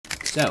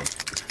So,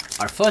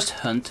 our first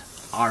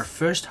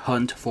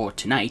hunt for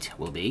tonight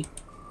will be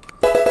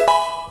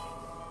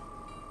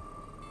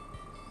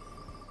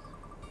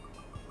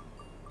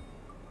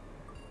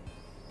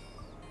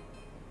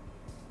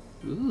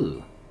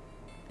ooh,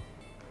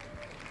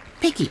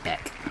 Picky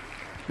Peck.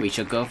 We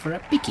shall go for a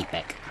Picky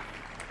Peck.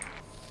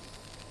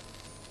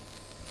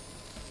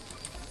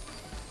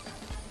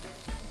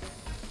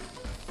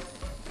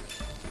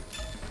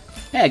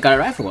 Hey, I got it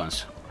right for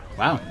once.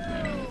 Wow.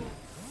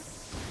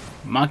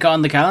 Mark it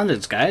on the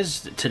calendars,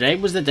 guys. Today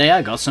was the day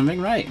I got something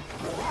right.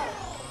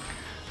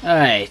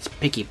 Alright,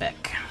 Picky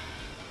Peck.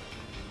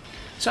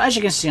 So as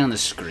you can see on the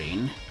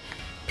screen,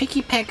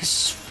 Picky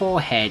Peck's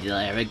forehead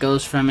area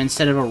goes from,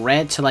 instead of a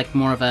red, to like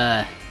more of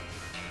a...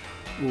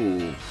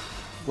 ooh.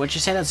 Would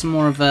you say that's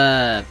more of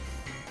a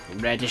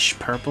reddish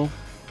purple?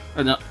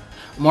 Or no,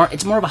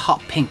 it's more of a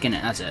hot pink in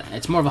it, that's it.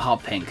 It's more of a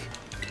hot pink.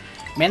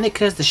 Mainly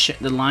because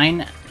the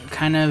line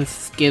kind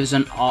of gives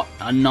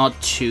a nod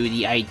to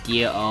the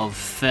idea of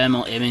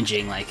thermal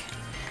imaging. Like,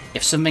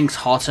 if something's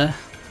hotter,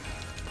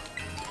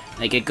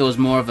 like it goes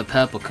more of a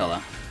purple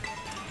color.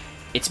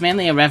 It's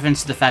mainly a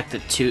reference to the fact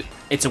that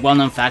it's a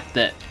well-known fact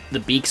that the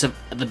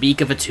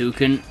beak of a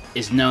toucan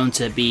is known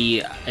to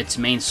be its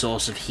main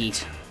source of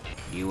heat.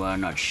 You are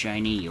not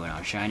shiny. You are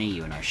not shiny.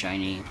 You are not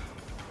shiny.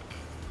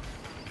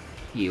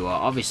 You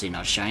are obviously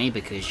not shiny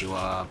because you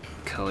are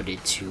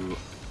coded to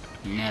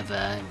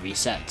never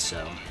reset.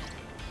 So.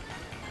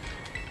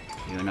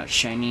 You're not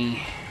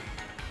shiny.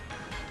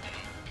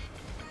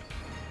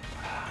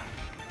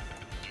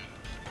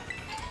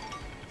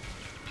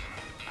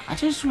 I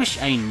just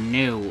wish I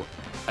knew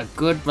a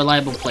good,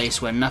 reliable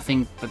place where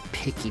nothing but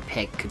Picky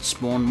Peck could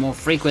spawn more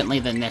frequently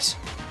than this.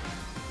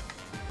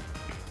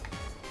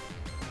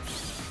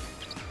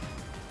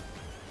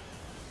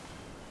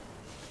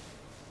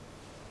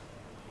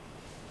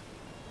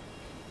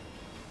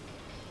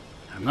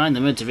 I'm not in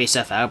the mood to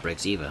reset for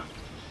outbreaks either.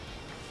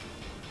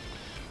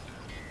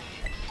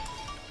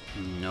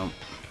 Nope.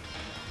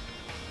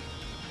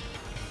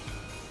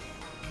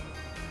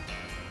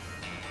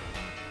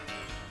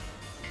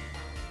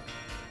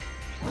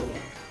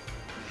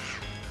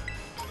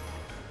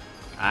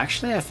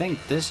 Actually, I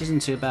think this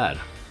isn't too bad.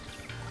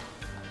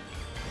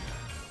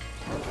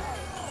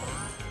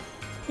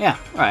 Yeah,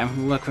 alright,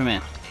 work for me.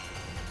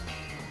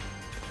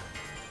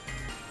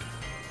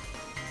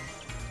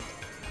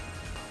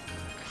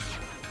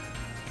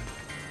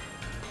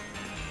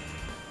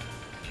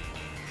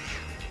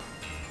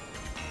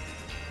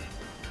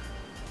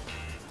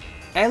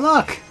 Hey,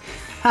 look!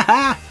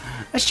 Haha!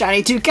 A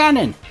shiny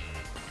Toucannon!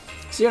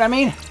 See what I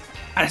mean?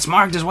 And it's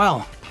marked as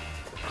well.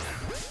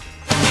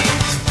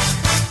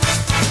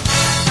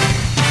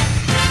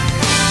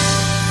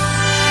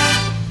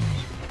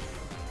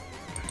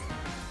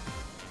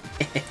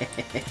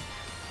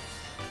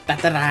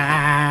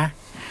 Ta-da!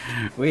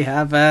 We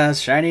have a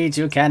shiny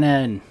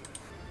Toucannon.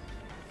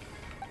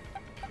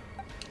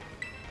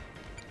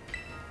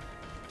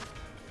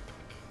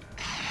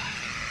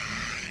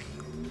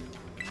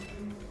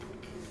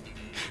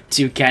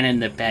 Toucannon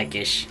the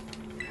peckish.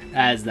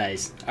 That's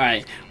nice.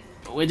 Alright,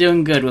 we're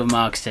doing good with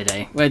marks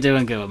today. We're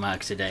doing good with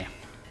marks today.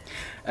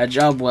 A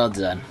job well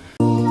done.